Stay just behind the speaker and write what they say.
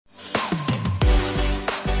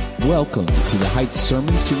Welcome to the Heights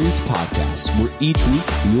Sermon Series podcast, where each week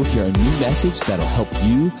you'll hear a new message that'll help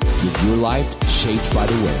you with your life shaped by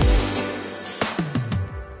the Word.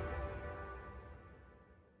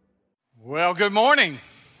 Well, good morning.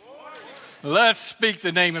 Let's speak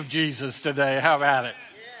the name of Jesus today. How about it?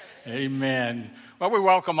 Yes. Amen. Well, we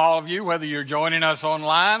welcome all of you, whether you're joining us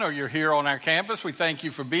online or you're here on our campus. We thank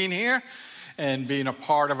you for being here and being a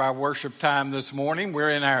part of our worship time this morning.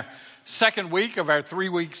 We're in our second week of our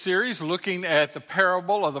 3-week series looking at the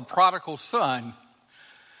parable of the Prodigal Son.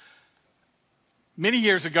 Many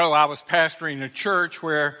years ago, I was pastoring a church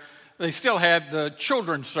where they still had the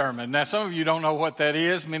children's sermon. Now, some of you don't know what that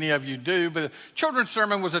is. Many of you do. But the children's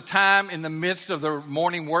sermon was a time in the midst of the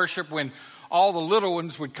morning worship when all the little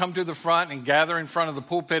ones would come to the front and gather in front of the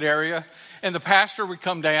pulpit area. And the pastor would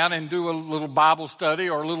come down and do a little Bible study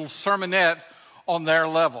or a little sermonette on their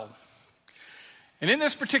level. And in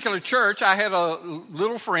this particular church, I had a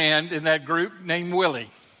little friend in that group named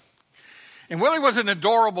Willie. And Willie was an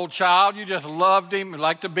adorable child. You just loved him and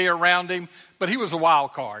liked to be around him, but he was a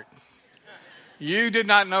wild card. You did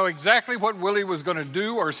not know exactly what Willie was going to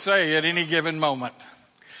do or say at any given moment.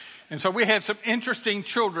 And so we had some interesting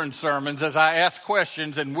children's sermons as I asked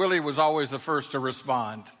questions, and Willie was always the first to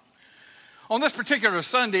respond. On this particular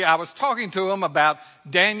Sunday, I was talking to him about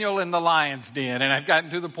Daniel in the lion's den, and I'd gotten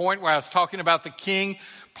to the point where I was talking about the king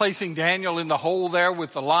placing Daniel in the hole there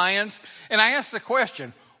with the lions, and I asked the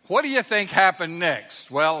question, what do you think happened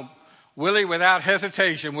next? Well, Willie, without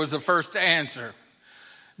hesitation, was the first to answer.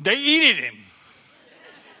 They eated him.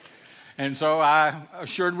 And so I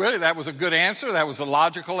assured Willie that was a good answer. That was a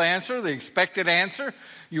logical answer, the expected answer.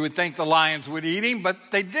 You would think the lions would eat him, but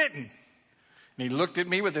they didn't. And he looked at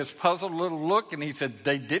me with this puzzled little look, and he said,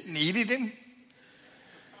 they didn't eat him?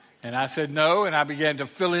 And I said, no, and I began to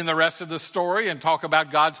fill in the rest of the story and talk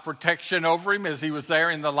about God's protection over him as he was there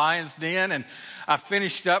in the lion's den. And I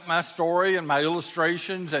finished up my story and my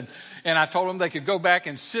illustrations, and I told them they could go back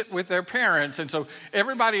and sit with their parents. And so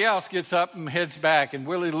everybody else gets up and heads back, and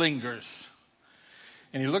Willie lingers.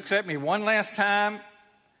 And he looks at me one last time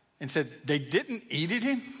and said, they didn't eat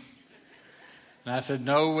him? And I said,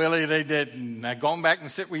 no, Willie, they didn't. Now, go on back and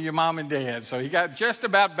sit with your mom and dad. So he got just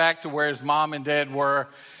about back to where his mom and dad were.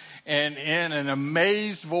 And in an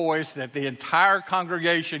amazed voice that the entire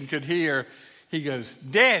congregation could hear, he goes,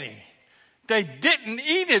 Daddy, they didn't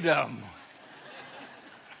eat them.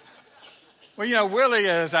 Well, you know, Willie,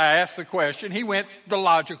 as I asked the question, he went the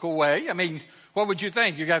logical way. I mean, what would you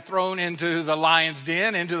think? You got thrown into the lion's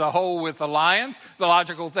den, into the hole with the lions. The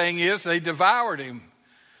logical thing is they devoured him.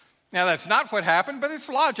 Now, that's not what happened, but it's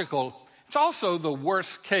logical. It's also the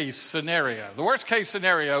worst case scenario. The worst case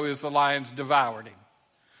scenario is the lions devoured him.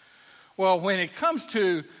 Well, when it comes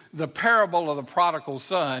to the parable of the prodigal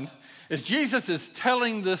son, as Jesus is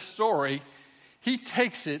telling this story, he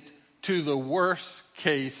takes it to the worst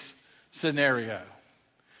case scenario.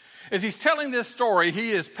 As he's telling this story,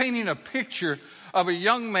 he is painting a picture of a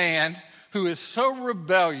young man who is so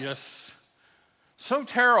rebellious, so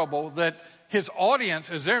terrible that his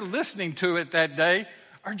audience, as they're listening to it that day,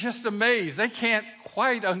 are just amazed. They can't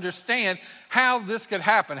quite understand how this could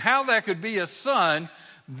happen, how there could be a son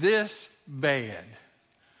this bad.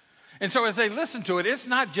 And so as they listen to it, it's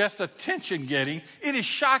not just attention-getting, it is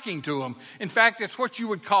shocking to them. In fact, it's what you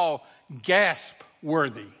would call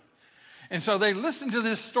gasp-worthy. And so they listen to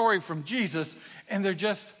this story from Jesus, and they're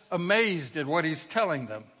just amazed at what he's telling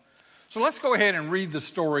them. So let's go ahead and read the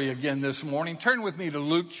story again this morning. Turn with me to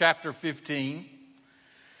Luke chapter 15,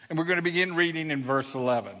 and we're going to begin reading in verse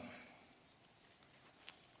 11.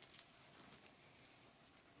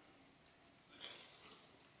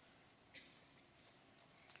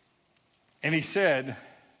 And he said,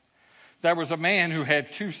 there was a man who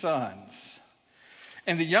had 2 sons,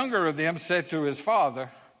 and the younger of them said to his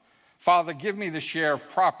father, Father, give me the share of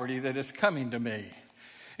property that is coming to me.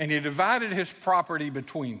 And he divided his property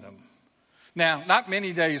between them. Now, not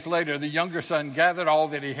many days later, the younger son gathered all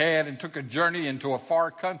that he had and took a journey into a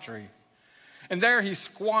far country. And there he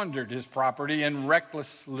squandered his property in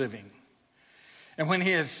reckless living. And when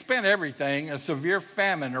he had spent everything, a severe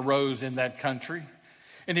famine arose in that country,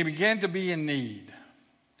 and he began to be in need.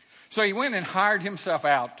 So he went and hired himself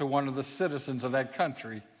out to one of the citizens of that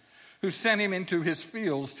country, who sent him into his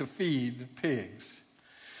fields to feed pigs.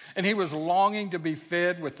 And he was longing to be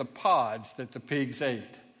fed with the pods that the pigs ate,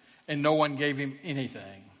 and no one gave him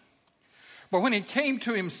anything. But when he came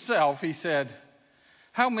to himself, he said,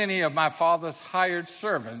 how many of my father's hired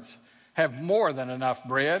servants have more than enough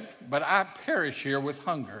bread, but I perish here with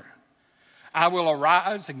hunger? I will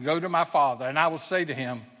arise and go to my father, and I will say to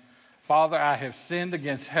him, Father, I have sinned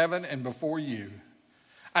against heaven and before you.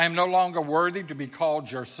 I am no longer worthy to be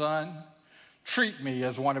called your son. Treat me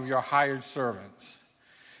as one of your hired servants."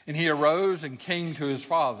 And he arose and came to his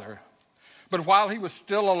father. But while he was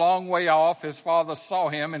still a long way off, his father saw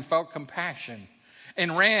him and felt compassion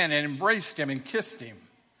and ran and embraced him and kissed him.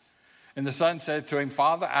 And the son said to him,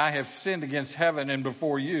 "Father, I have sinned against heaven and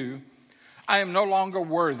before you. I am no longer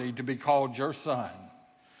worthy to be called your son."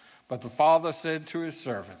 But the father said to his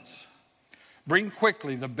servants, "Bring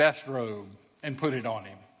quickly the best robe and put it on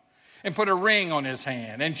him, and put a ring on his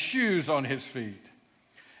hand and shoes on his feet,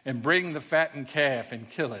 and bring the fattened calf and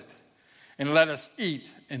kill it, and let us eat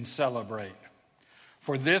and celebrate.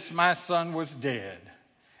 For this my son was dead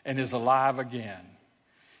and is alive again.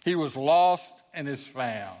 He was lost and is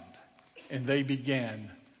found." And they began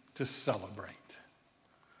to celebrate.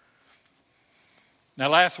 Now,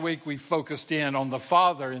 last week we focused in on the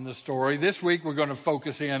father in the story. This week we're going to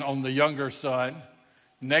focus in on the younger son.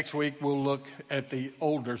 Next week we'll look at the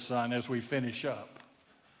older son as we finish up.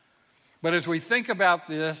 But as we think about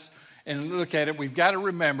this and look at it, we've got to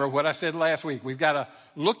remember what I said last week. We've got to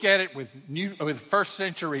look at it with first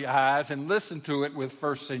century eyes and listen to it with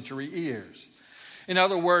first century ears. In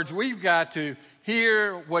other words, we've got to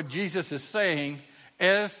hear what Jesus is saying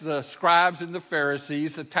as the scribes and the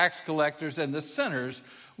Pharisees, the tax collectors and the sinners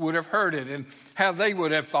would have heard it, and how they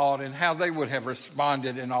would have thought and how they would have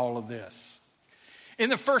responded in all of this. In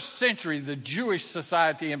the first century, the Jewish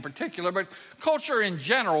society in particular, but culture in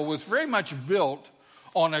general, was very much built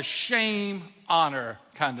on a shame-honor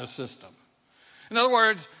kind of system. In other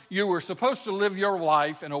words, you were supposed to live your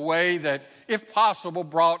life in a way that, if possible,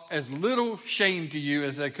 brought as little shame to you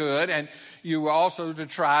as they could, and you were also to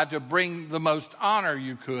try to bring the most honor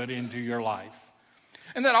you could into your life.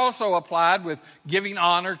 And that also applied with giving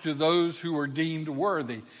honor to those who were deemed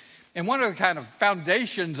worthy. And one of the kind of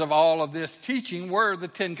foundations of all of this teaching were the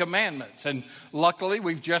Ten Commandments. And luckily,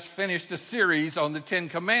 we've just finished a series on the Ten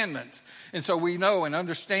Commandments. And so we know and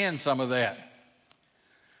understand some of that.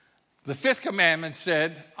 The fifth commandment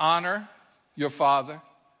said, "Honor your father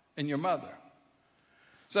and your mother."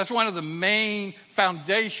 So that's one of the main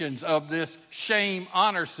foundations of this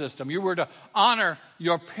shame-honor system. You were to honor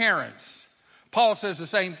your parents. Paul says the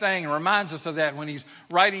same thing and reminds us of that when he's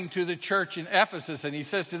writing to the church in Ephesus, and he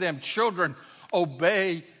says to them, "Children,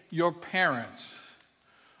 obey your parents.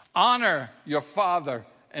 Honor your father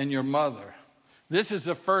and your mother. This is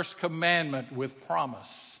the first commandment with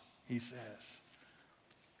promise," he says.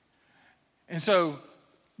 And so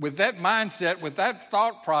with that mindset, with that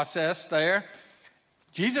thought process there,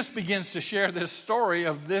 Jesus begins to share this story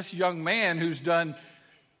of this young man who's done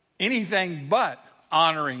anything but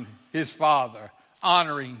honoring his father,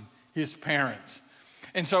 honoring his parents.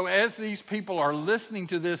 And so as these people are listening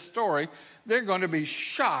to this story, they're going to be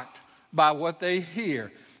shocked by what they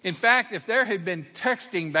hear. In fact, if there had been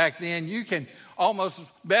texting back then, you can almost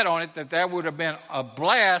bet on it that there would have been a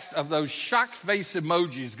blast of those shocked face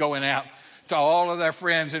emojis going out to all of their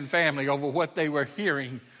friends and family over what they were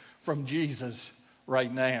hearing from Jesus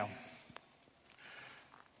right now.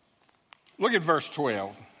 Look at verse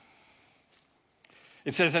 12.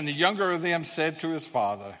 It says, "And the younger of them said to his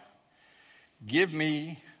father, 'Give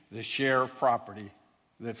me the share of property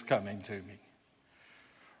that's coming to me.'"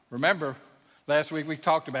 Remember, last week we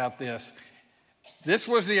talked about this. This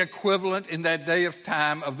was the equivalent in that day of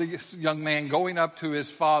time of this young man going up to his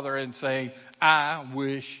father and saying, "I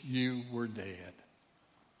wish you were dead."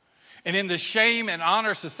 And in the shame and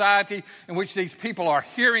honor society in which these people are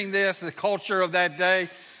hearing this, the culture of that day,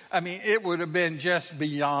 it would have been just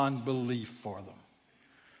beyond belief for them.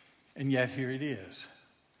 And yet here it is.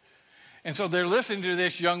 And so they're listening to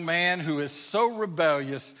this young man who is so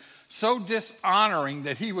rebellious, so dishonoring,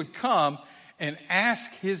 that he would come and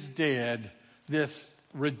ask his dad this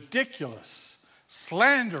ridiculous,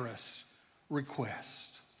 slanderous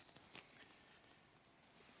request.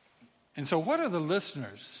 And so what are the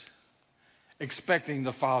listeners expecting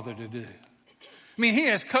the father to do? He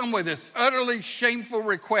has come with this utterly shameful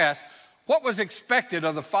request. What was expected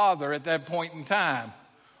of the father at that point in time?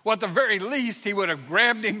 Well, at the very least, he would have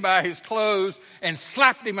grabbed him by his clothes and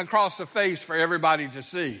slapped him across the face for everybody to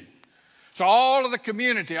see. So all of the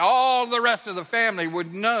community, all the rest of the family would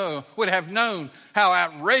have known how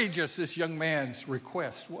outrageous this young man's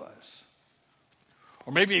request was.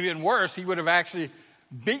 Or maybe even worse, he would have actually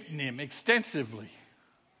beaten him extensively.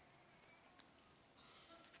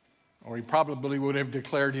 Or he probably would have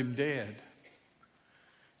declared him dead.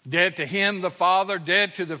 Dead to him, the father,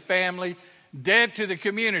 dead to the family, dead to the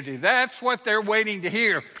community. That's what they're waiting to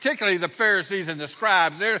hear, particularly the Pharisees and the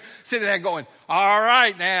scribes. They're sitting there going, "All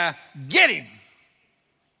right, now, get him."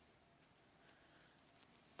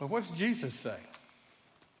 But what's Jesus say?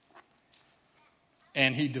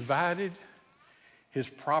 and he divided his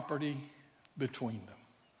property between them.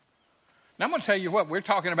 Now, I'm going to tell you what, we're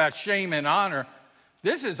talking about shame and honor.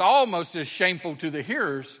 This is almost as shameful to the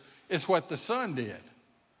hearers as what the son did.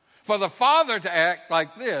 For the father to act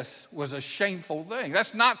like this was a shameful thing.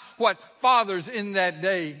 That's not what fathers in that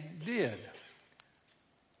day did.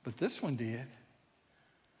 But this one did.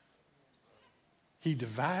 He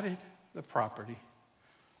divided the property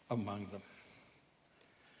among them.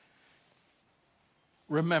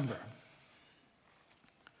 Remember,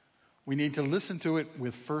 we need to listen to it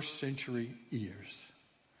with first century ears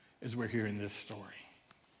as we're hearing this story.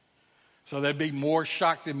 So there'd be more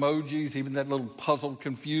shocked emojis, even that little puzzled,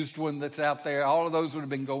 confused one that's out there. All of those would have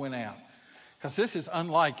been going out. Because this is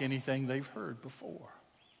unlike anything they've heard before.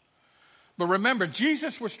 But remember,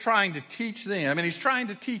 Jesus was trying to teach them, and he's trying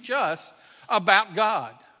to teach us about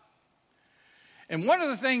God. And one of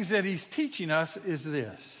the things that he's teaching us is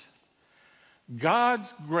this.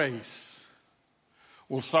 God's grace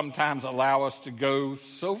will sometimes allow us to go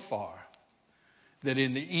so far that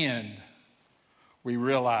in the end, we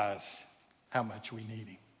realize how much we need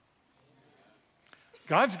him.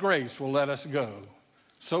 God's grace will let us go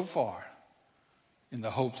so far in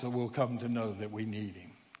the hopes that we'll come to know that we need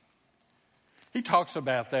him. He talks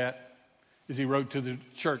about that as he wrote to the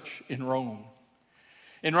church in Rome.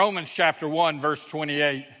 In Romans chapter 1, verse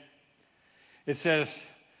 28, it says,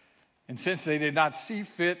 and since they did not see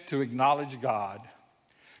fit to acknowledge God,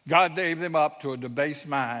 God gave them up to a debased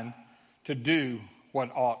mind to do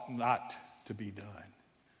what ought not to be done.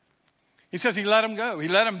 He says he let them go. He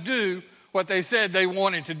let them do what they said they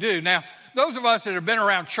wanted to do. Now, those of us that have been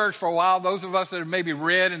around church for a while, those of us that have maybe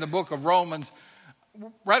read in the book of Romans,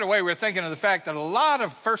 right away we're thinking of the fact that a lot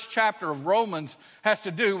of first chapter of Romans has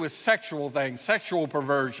to do with sexual things, sexual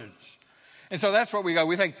perversions. And so that's what we go.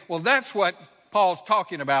 We think, well, that's what Paul's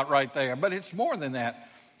talking about right there. But it's more than that.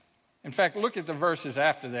 In fact, look at the verses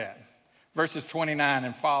after that. Verses 29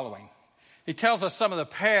 and following. He tells us some of the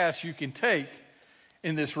paths you can take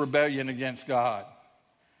in this rebellion against God.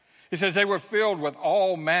 He says they were filled with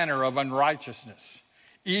all manner of unrighteousness,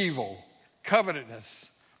 evil, covetousness,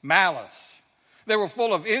 malice. They were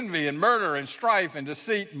full of envy and murder and strife and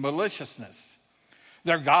deceit and maliciousness.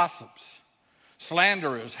 They're gossips,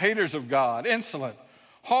 slanderers, haters of God, insolent,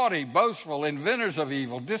 haughty, boastful, inventors of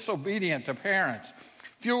evil, disobedient to parents,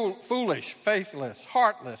 foolish, faithless,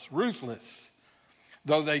 heartless, ruthless.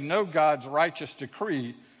 Though they know God's righteous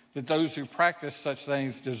decree that those who practice such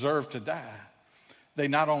things deserve to die, they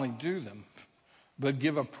not only do them, but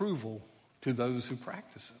give approval to those who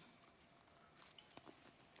practice them.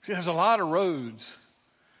 See, there's a lot of roads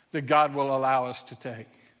that God will allow us to take.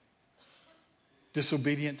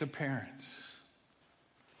 Disobedient to parents,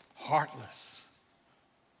 heartless.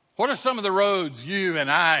 What are some of the roads you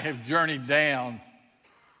and I have journeyed down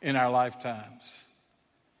in our lifetimes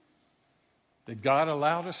that God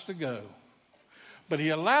allowed us to go? But he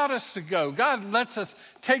allowed us to go. God lets us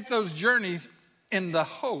take those journeys in the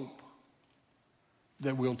hope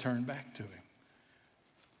that we'll turn back to him.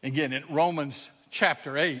 Again, in Romans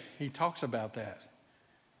chapter 8, he talks about that.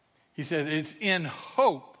 He says it's in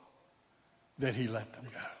hope that he let them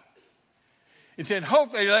go. It's in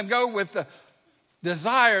hope that he let them go with the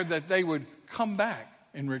desire that they would come back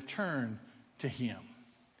and return to him.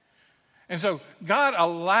 And so God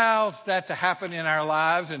allows that to happen in our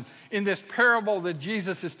lives. And in this parable that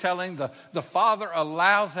Jesus is telling, the Father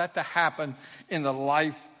allows that to happen in the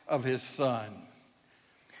life of his Son.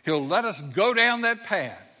 He'll let us go down that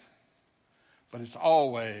path, but it's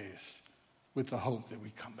always with the hope that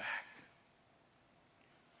we come back.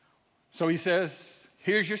 So he says,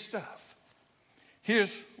 here's your stuff.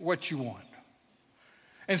 Here's what you want.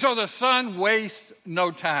 And so the son wastes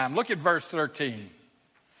no time. Look at verse 13.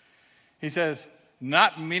 He says,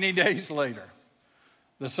 not many days later,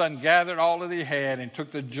 the son gathered all that he had and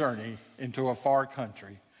took the journey into a far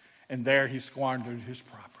country, and there he squandered his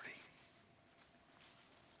property.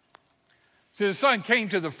 So the son came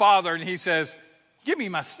to the father and he says, give me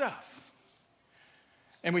my stuff.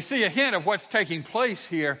 And we see a hint of what's taking place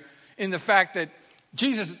here in the fact that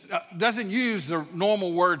Jesus doesn't use the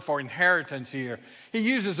normal word for inheritance here. He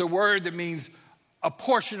uses a word that means a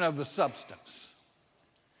portion of the substance.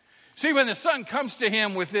 See, when the son comes to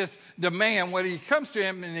him with this demand, what he comes to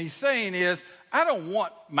him and he's saying is, I don't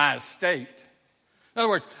want my estate. In other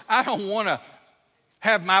words, I don't want to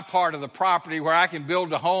have my part of the property where I can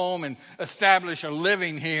build a home and establish a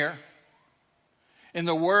living here. In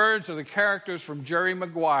the words of the characters from Jerry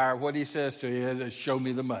Maguire, what he says to you is, show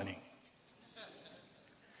me the money.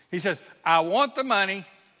 He says, I want the money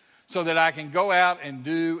so that I can go out and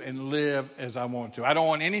do and live as I want to. I don't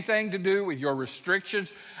want anything to do with your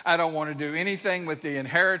restrictions. I don't want to do anything with the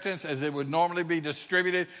inheritance as it would normally be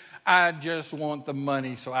distributed. I just want the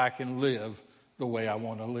money so I can live the way I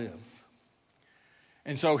want to live.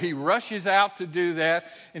 And so he rushes out to do that,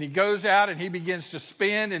 and he goes out and he begins to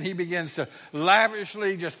spend, and he begins to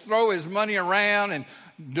lavishly just throw his money around. And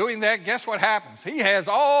doing that, guess what happens? He has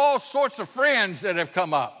all sorts of friends that have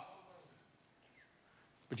come up.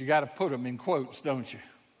 But you got to put them in quotes, don't you?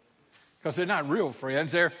 Because they're not real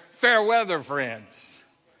friends. They're fair weather friends.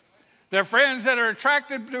 They're friends that are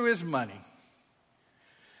attracted to his money.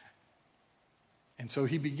 And so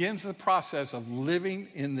he begins the process of living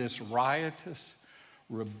in this riotous,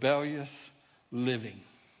 rebellious living.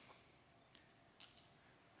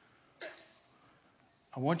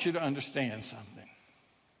 I want you to understand something.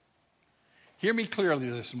 Hear me clearly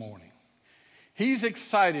this morning. He's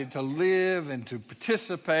excited to live and to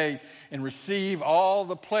participate and receive all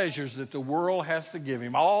the pleasures that the world has to give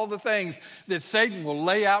him, all the things that Satan will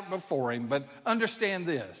lay out before him. But understand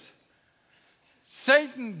this.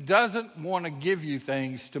 Satan doesn't want to give you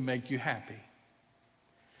things to make you happy.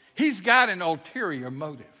 He's got an ulterior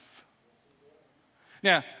motive.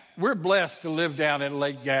 Now, we're blessed to live down at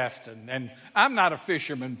Lake Gaston, and I'm not a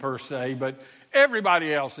fisherman per se, but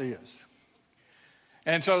everybody else is.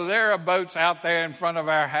 And so there are boats out there in front of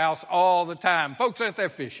our house all the time. Folks out there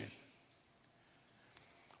fishing.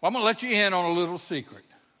 Well, I'm going to let you in on a little secret.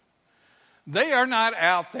 They are not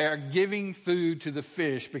out there giving food to the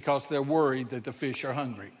fish because they're worried that the fish are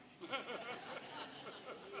hungry.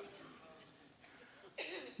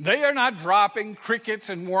 They are not dropping crickets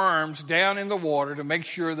and worms down in the water to make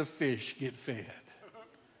sure the fish get fed.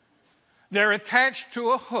 They're attached to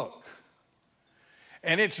a hook,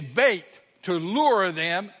 and it's bait to lure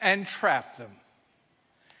them and trap them.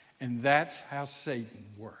 And that's how Satan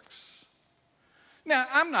works. Now,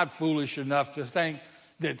 I'm not foolish enough to think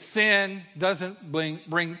that sin doesn't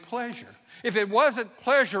bring pleasure. If it wasn't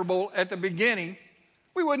pleasurable at the beginning,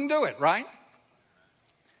 we wouldn't do it, right?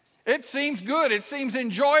 It seems good. It seems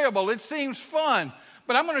enjoyable. It seems fun.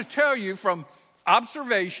 But I'm going to tell you from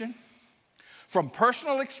observation, from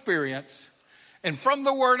personal experience, and from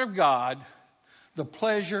the Word of God, the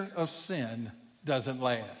pleasure of sin doesn't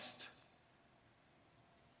last.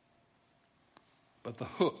 But the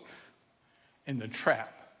hook and the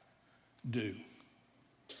trap do.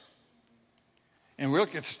 And we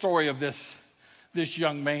look at the story of this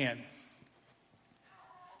young man.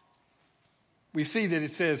 We see that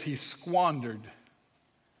it says he squandered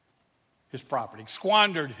his property,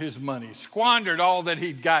 squandered his money, squandered all that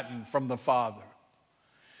he'd gotten from the father.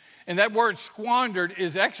 And that word squandered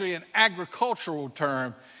is actually an agricultural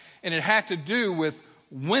term, and it had to do with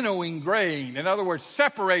winnowing grain. In other words,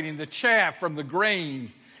 separating the chaff from the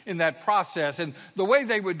grain in that process. And the way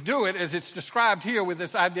they would do it, as it's described here with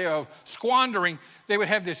this idea of squandering, they would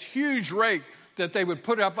have this huge rake that they would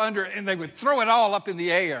put up under, and they would throw it all up in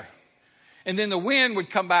the air. And then the wind would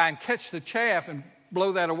come by and catch the chaff and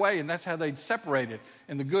blow that away, and that's how they'd separate it,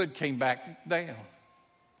 and the good came back down.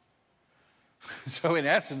 So in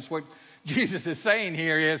essence, what Jesus is saying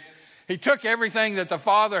here is he took everything that the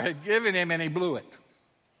Father had given him and he blew it.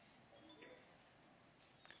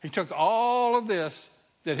 He took all of this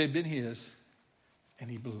that had been his and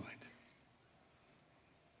he blew it.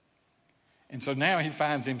 And so now he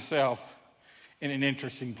finds himself in an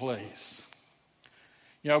interesting place.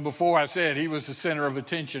 You know, before I said he was the center of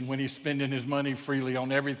attention when he's spending his money freely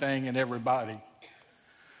on everything and everybody.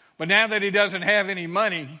 But now that he doesn't have any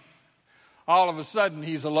money, all of a sudden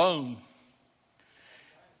he's alone.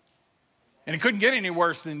 And it couldn't get any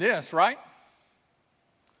worse than this, right?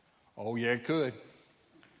 Oh, yeah, it could.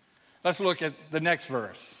 Let's look at the next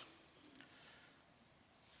verse.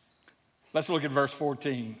 Let's look at verse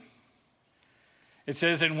 14. It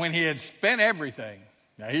says, and when he had spent everything,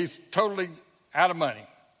 now he's totally out of money,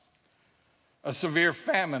 a severe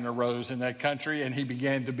famine arose in that country and he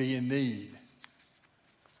began to be in need.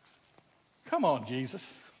 Come on,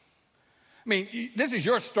 Jesus. I mean, this is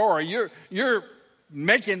your story. You're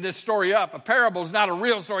making this story up. A parable is not a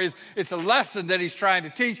real story. It's a lesson that he's trying to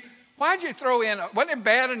teach. Why'd you throw in, wasn't it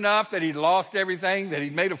bad enough that he'd lost everything, that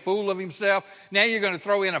he'd made a fool of himself? Now you're going to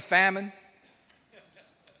throw in a famine?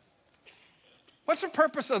 What's the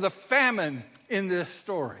purpose of the famine in this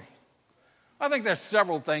story? I think there's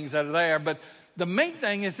several things that are there, but the main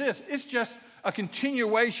thing is this. It's just a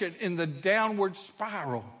continuation in the downward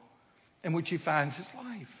spiral in which he finds his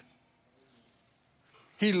life.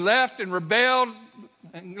 He left and rebelled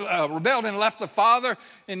and left the Father.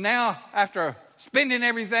 And now, after spending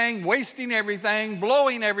everything, wasting everything,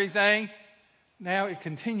 blowing everything, now it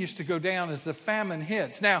continues to go down as the famine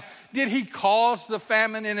hits. Now, did he cause the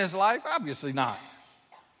famine in his life? Obviously not.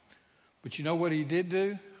 But you know what he did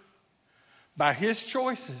do? By his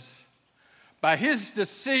choices, by his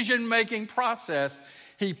decision-making process,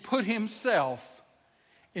 he put himself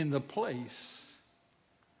in the place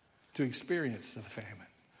to experience the famine.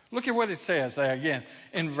 Look at what it says there again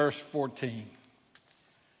in verse 14.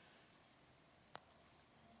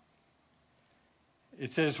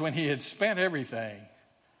 It says, when he had spent everything,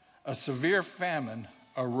 a severe famine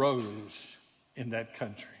arose in that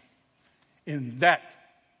country. In that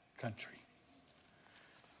country.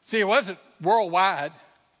 See, it wasn't worldwide.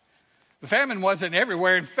 The famine wasn't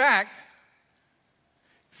everywhere. In fact,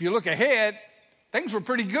 if you look ahead, things were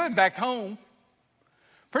pretty good back home.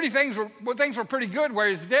 Things were pretty good where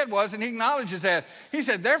his dad was, and he acknowledges that. He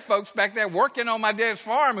said, there are folks back there working on my dad's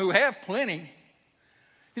farm who have plenty.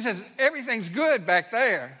 He says, everything's good back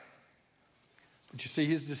there. But you see,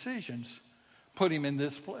 his decisions put him in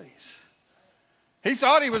this place. He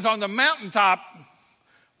thought he was on the mountaintop,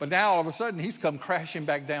 but now all of a sudden he's come crashing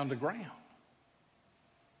back down to ground.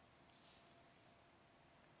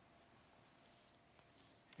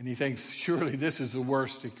 And he thinks, surely this is the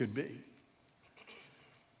worst it could be.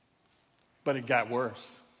 But it got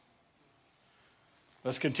worse.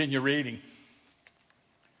 Let's continue reading.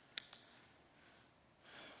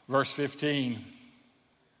 Verse 15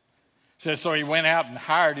 says, so he went out and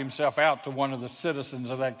hired himself out to one of the citizens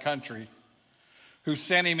of that country, who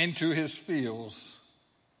sent him into his fields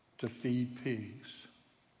to feed pigs.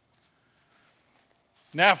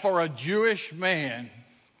 Now, for a Jewish man,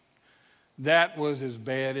 that was as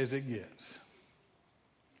bad as it gets.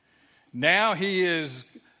 Now he is,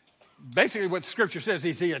 basically what Scripture says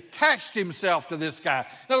is he attached himself to this guy.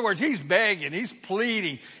 In other words, he's begging, he's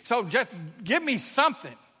pleading. So just give me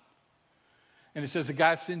something. And it says the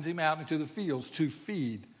guy sends him out into the fields to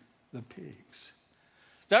feed the pigs.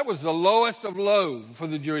 That was the lowest of low for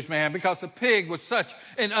the Jewish man, because the pig was such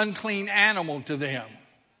an unclean animal to them.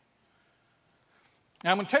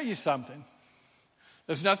 Now I'm going to tell you something.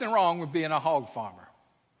 There's nothing wrong with being a hog farmer.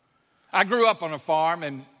 I grew up on a farm,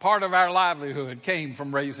 and part of our livelihood came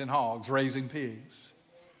from raising hogs, raising pigs.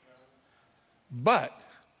 But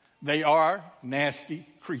they are nasty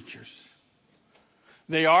creatures.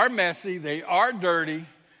 They are messy. They are dirty.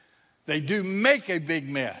 They do make a big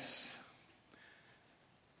mess.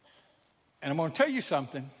 And I'm going to tell you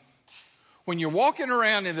something. When you're walking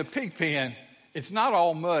around in the pig pen, it's not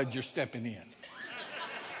all mud you're stepping in.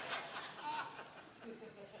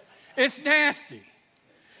 It's nasty.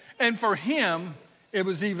 And for him, it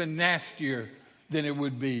was even nastier than it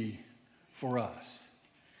would be for us.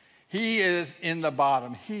 He is in the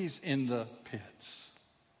bottom. He's in the pits.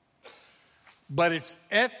 But it's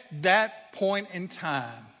at that point in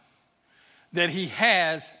time that he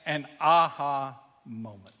has an aha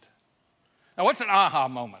moment. Now, what's an aha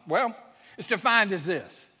moment? Well, it's defined as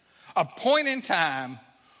this: a point in time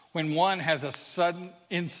when one has a sudden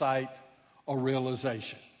insight or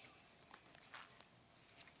realization.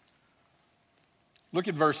 Look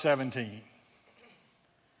at verse 17.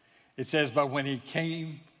 It says, but when he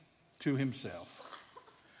came to himself.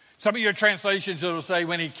 Some of your translations will say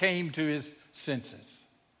when he came to his senses.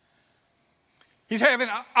 He's having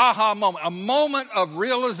an aha moment, a moment of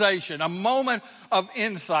realization, a moment of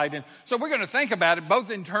insight. And so we're going to think about it both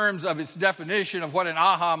in terms of its definition of what an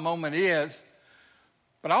aha moment is,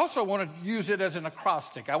 but I also want to use it as an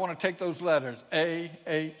acrostic. I want to take those letters, A,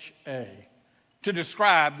 H, A, to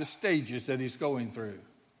describe the stages that he's going through.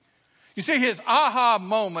 You see, his aha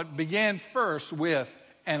moment began first with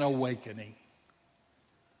an awakening.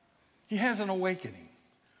 He has an awakening.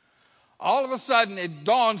 All of a sudden, it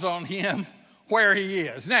dawns on him where he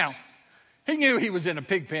is. Now, he knew he was in a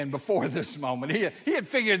pig pen before this moment. He had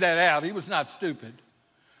figured that out. He was not stupid.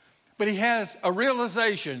 But he has a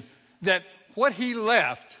realization that what he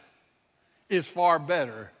left is far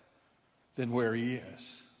better than where he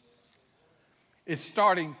is. It's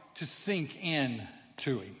starting to sink in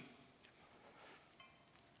to him.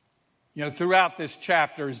 You know, throughout this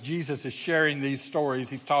chapter, as Jesus is sharing these stories,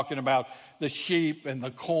 he's talking about the sheep and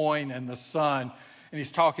the coin and the son. And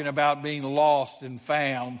he's talking about being lost and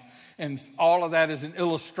found. And all of that is an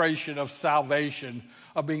illustration of salvation,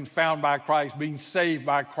 of being found by Christ, being saved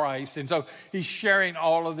by Christ. And so he's sharing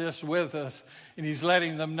all of this with us. And he's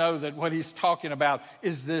letting them know that what he's talking about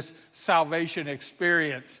is this salvation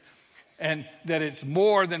experience. And that it's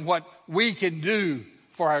more than what we can do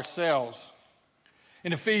for ourselves.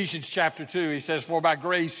 In Ephesians chapter 2, he says, for by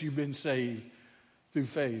grace you've been saved through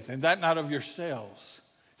faith. And that not of yourselves.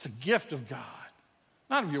 It's a gift of God,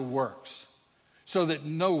 not of your works, so that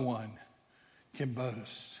no one can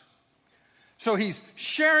boast. So he's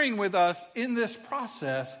sharing with us in this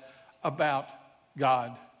process about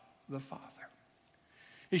God the Father.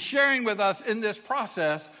 He's sharing with us in this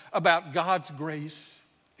process about God's grace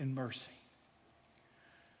and mercy.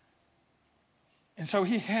 And so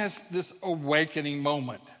he has this awakening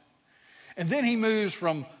moment. And then he moves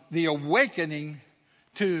from the awakening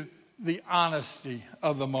to the honesty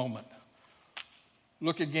of the moment.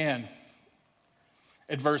 Look again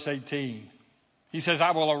at verse 18. He says,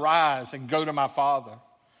 I will arise and go to my father,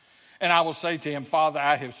 and I will say to him, Father,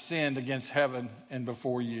 I have sinned against heaven and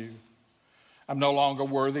before you. I'm no longer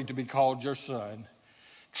worthy to be called your son.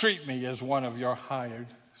 Treat me as one of your hired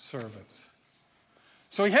servants.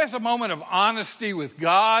 So he has a moment of honesty with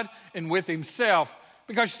God and with himself,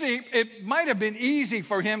 because, see, it might have been easy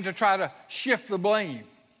for him to try to shift the blame.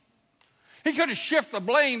 He could have shifted the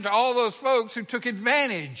blame to all those folks who took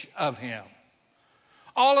advantage of him.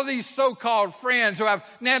 All of these so-called friends who I've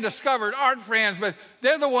now discovered aren't friends, but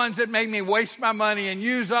they're the ones that made me waste my money and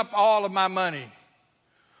use up all of my money.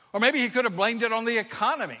 Or maybe he could have blamed it on the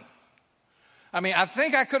economy. I mean, I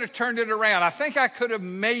think I could have turned it around. I think I could have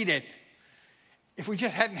made it if we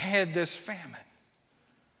just hadn't had this famine.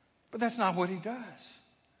 But that's not what he does.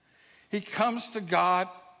 He comes to God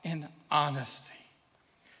in honesty.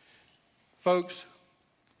 Folks,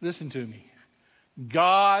 listen to me.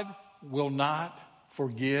 God will not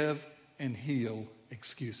forgive and heal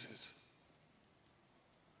excuses.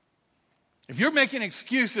 If you're making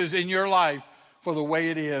excuses in your life for the way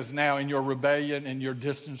it is now in your rebellion and your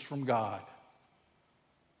distance from God,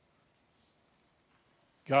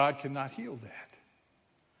 God cannot heal that.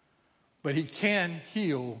 But he can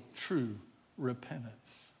heal true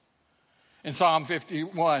repentance. In Psalm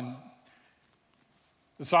 51,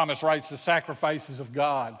 the psalmist writes, the sacrifices of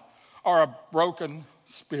God are a broken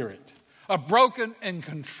spirit, a broken and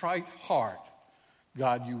contrite heart.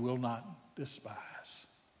 God, you will not despise.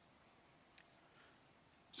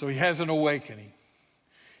 So he has an awakening.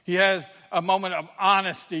 He has a moment of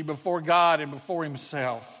honesty before God and before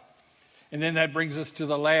himself. And then that brings us to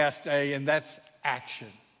the last A, and that's action.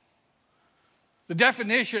 The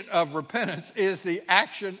definition of repentance is the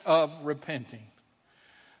action of repenting.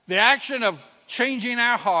 The action of changing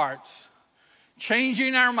our hearts,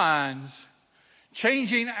 changing our minds,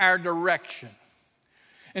 changing our direction.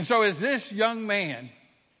 And so as this young man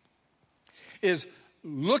is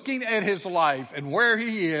looking at his life and where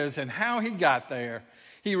he is and how he got there,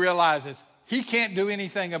 he realizes he can't do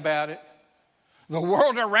anything about it. The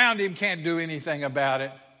world around him can't do anything about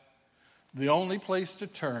it. The only place to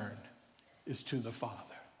turn is to the Father.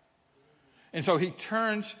 And so he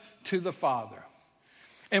turns to the Father.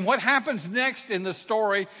 And what happens next in the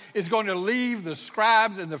story is going to leave the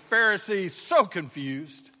scribes and the Pharisees so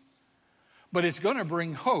confused, but it's going to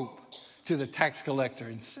bring hope to the tax collector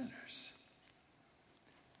and sinners.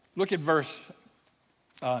 Look at verse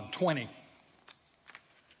 20.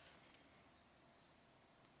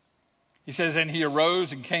 He says, and he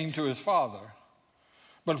arose and came to his father.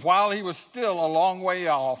 But while he was still a long way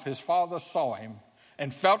off, his father saw him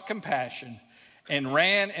and felt compassion and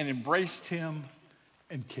ran and embraced him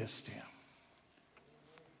and kissed him.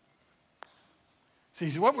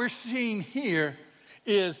 See, what we're seeing here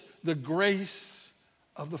is the grace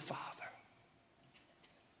of the Father.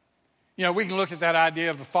 You know, we can look at that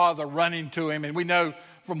idea of the Father running to him, and we know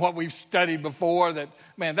from what we've studied before that,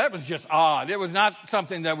 man, that was just odd. It was not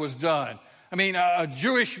something that was done. I mean, a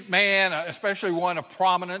Jewish man, especially one of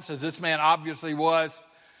prominence, as this man obviously was,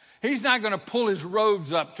 he's not going to pull his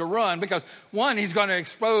robes up to run because, one, he's going to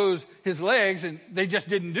expose his legs, and they just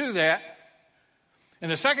didn't do that.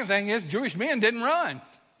 And the second thing is, Jewish men didn't run.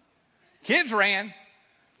 Kids ran.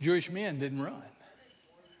 Jewish men didn't run.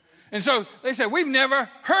 And so they said, we've never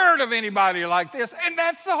heard of anybody like this. And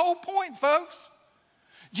that's the whole point, folks.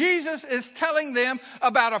 Jesus is telling them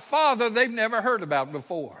about a Father they've never heard about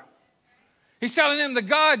before. He's telling them the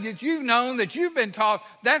God that you've known, that you've been taught,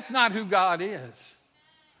 that's not who God is.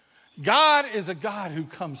 God is a God who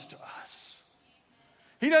comes to us.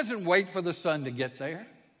 He doesn't wait for the sun to get there.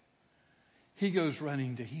 He goes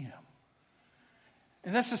running to him.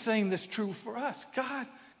 And that's the same that's true for us. God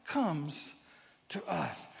comes to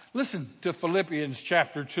us. Listen to Philippians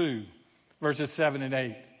chapter 2, verses 7 and 8.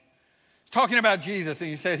 He's talking about Jesus, and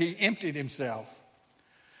he said he emptied himself,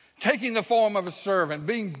 taking the form of a servant,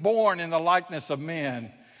 being born in the likeness of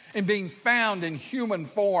men, and being found in human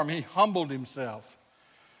form, he humbled himself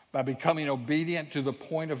by becoming obedient to the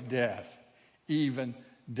point of death, even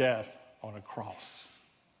death on a cross.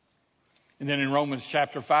 And then in Romans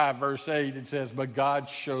chapter 5, verse 8, it says, but God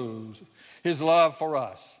shows his love for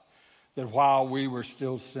us, that while we were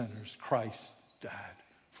still sinners, Christ died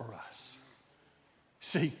for us.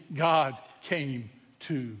 See, God came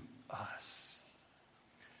to us.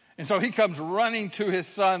 And so he comes running to his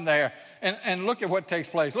son there. And look at what takes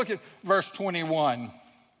place. Look at verse 21.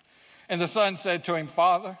 And the son said to him,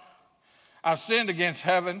 Father, I've sinned against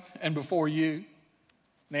heaven and before you.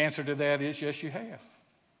 The answer to that is, yes, you have.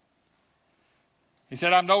 He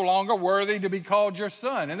said, I'm no longer worthy to be called your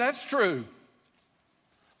son. And that's true.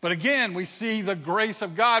 But again, we see the grace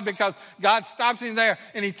of God because God stops him there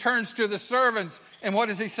and he turns to the servants. And what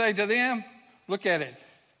does he say to them? Look at it.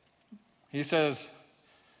 He said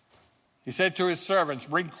to his servants,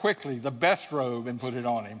 bring quickly the best robe and put it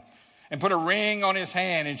on him. And put a ring on his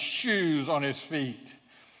hand and shoes on his feet.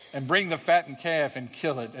 And bring the fattened calf and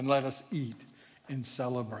kill it and let us eat and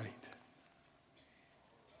celebrate.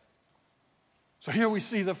 So here we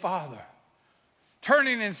see the Father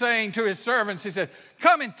turning and saying to his servants, he said,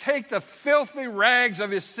 come and take the filthy rags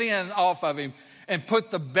of his sin off of him and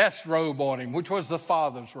put the best robe on him, which was the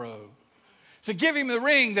Father's robe. So give him the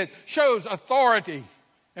ring that shows authority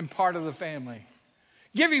and part of the family.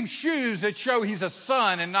 Give him shoes that show he's a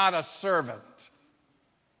son and not a servant.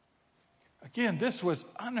 Again, this was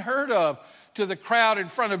unheard of to the crowd in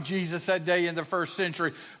front of Jesus that day in the first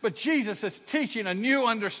century. But Jesus is teaching a new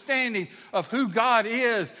understanding of who God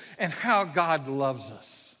is and how God loves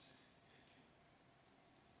us.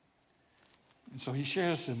 And so he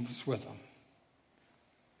shares this with them.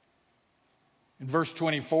 In verse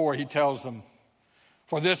 24, he tells them,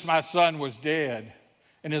 for this my son was dead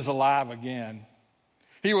and is alive again.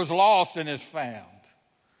 He was lost and is found.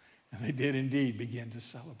 And they did indeed begin to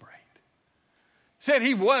celebrate. Said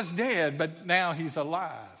he was dead, but now he's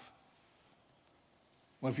alive.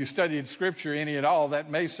 Well, if you studied Scripture any at all,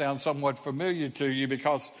 that may sound somewhat familiar to you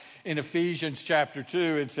because in Ephesians chapter 2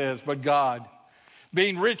 it says, but God,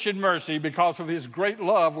 being rich in mercy because of his great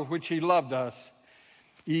love with which he loved us,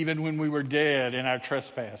 even when we were dead in our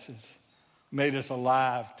trespasses, made us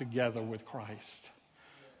alive together with Christ.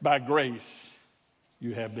 By grace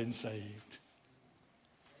you have been saved.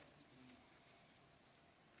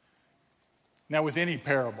 Now, with any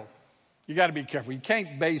parable, you got to be careful. You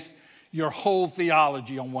can't base your whole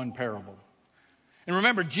theology on one parable. And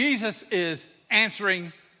remember, Jesus is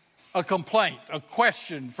answering a complaint, a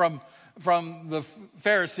question from the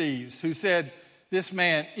Pharisees who said, this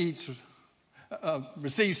man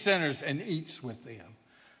receives sinners and eats with them.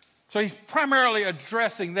 So he's primarily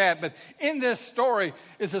addressing that. But in this story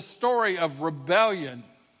is a story of rebellion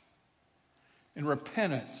and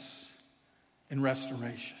repentance and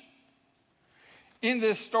restoration. In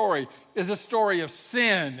this story is a story of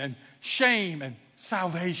sin and shame and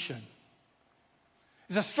salvation.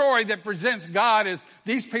 It's a story that presents God as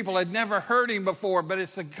these people had never heard him before, but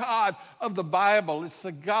it's the God of the Bible. It's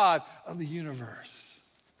the God of the universe.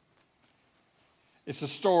 It's a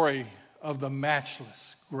story of the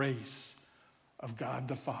matchless grace of God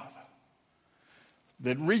the Father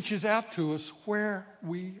that reaches out to us where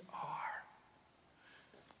we are.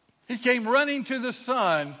 He came running to the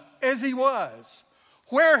Son as he was,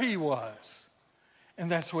 where he was.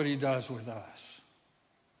 And that's what he does with us.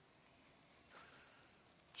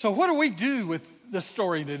 So what do we do with the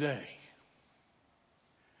story today?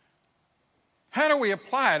 How do we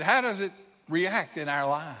apply it? How does it react in our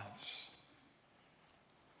lives?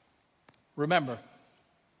 Remember,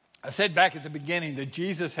 I said back at the beginning that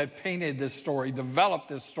Jesus had painted this story, developed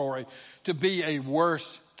this story to be a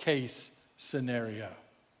worst case scenario.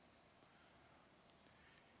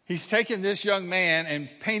 He's taken this young man and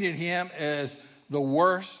painted him as the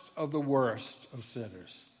worst of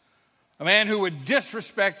sinners. A man who would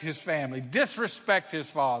disrespect his family, disrespect his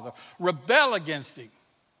father, rebel against him.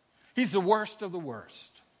 He's the worst of the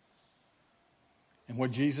worst. And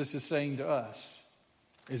what Jesus is saying to us,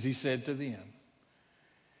 as he said to them,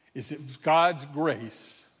 is that God's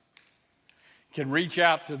grace can reach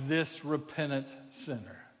out to this repentant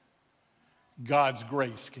sinner. God's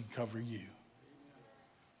grace can cover you.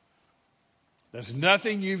 There's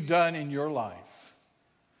nothing you've done in your life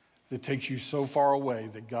that takes you so far away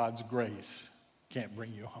that God's grace can't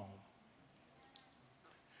bring you home.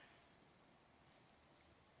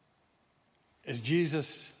 As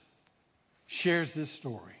Jesus shares this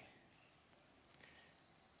story,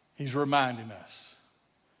 he's reminding us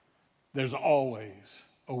there's always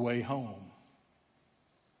a way home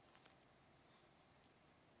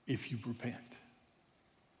if you repent.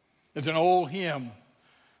 There's an old hymn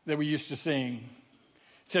that we used to sing.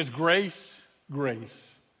 It says, grace, grace,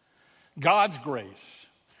 God's grace,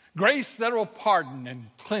 grace that will pardon and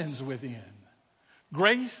cleanse within.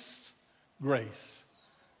 Grace, grace,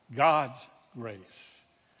 God's grace.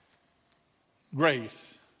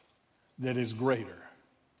 Grace that is greater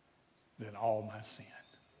than all my sin.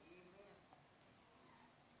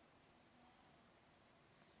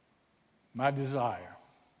 My desire,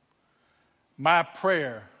 my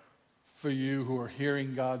prayer for you who are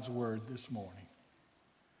hearing God's word this morning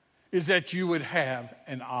is that you would have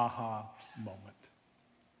an aha moment.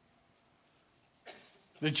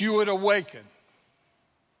 That you would awaken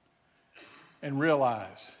and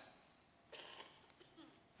realize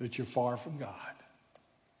that you're far from God.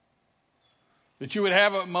 That you would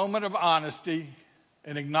have a moment of honesty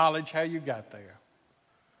and acknowledge how you got there.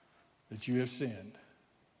 That you have sinned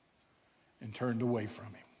and turned away from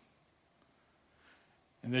Him.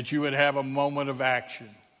 And that you would have a moment of action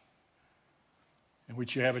in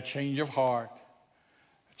which you have a change of heart,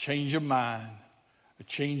 a change of mind, a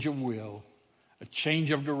change of will, a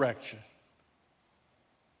change of direction,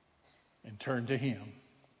 and turn to Him,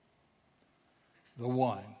 the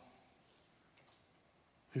one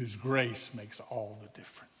whose grace makes all the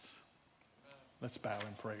difference. Let's bow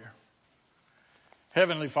in prayer.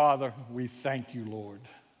 Heavenly Father, we thank you, Lord,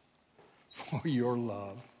 for your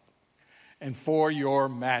love and for your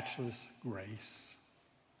matchless grace.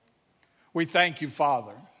 We thank you,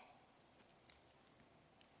 Father,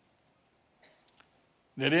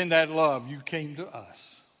 that in that love you came to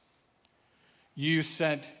us. You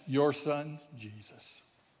sent your Son, Jesus,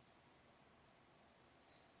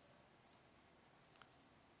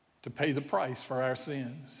 to pay the price for our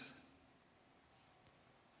sins.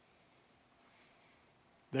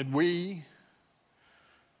 That we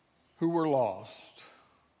who were lost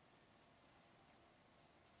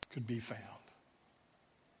could be found.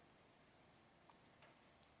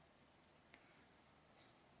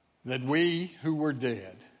 That we who were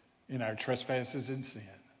dead in our trespasses and sin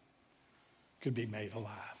could be made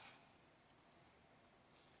alive.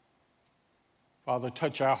 Father,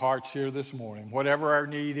 touch our hearts here this morning. Whatever our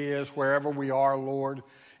need is, wherever we are, Lord,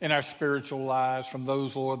 in our spiritual lives, from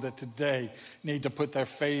those, Lord, that today need to put their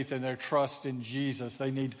faith and their trust in Jesus.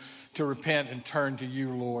 They need to repent and turn to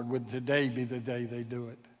you, Lord. Would today be the day they do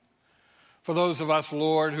it? For those of us,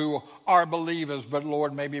 Lord, who are believers, but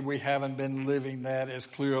Lord, maybe we haven't been living that as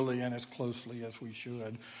clearly and as closely as we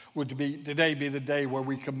should. Would today be the day where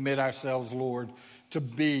we commit ourselves, Lord, to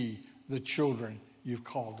be the children you've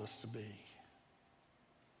called us to be.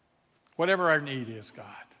 Whatever our need is, God,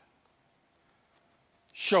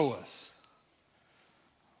 show us.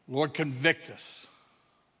 Lord, convict us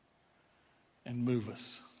and move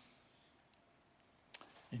us.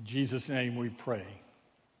 In Jesus' name we pray.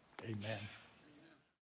 Amen.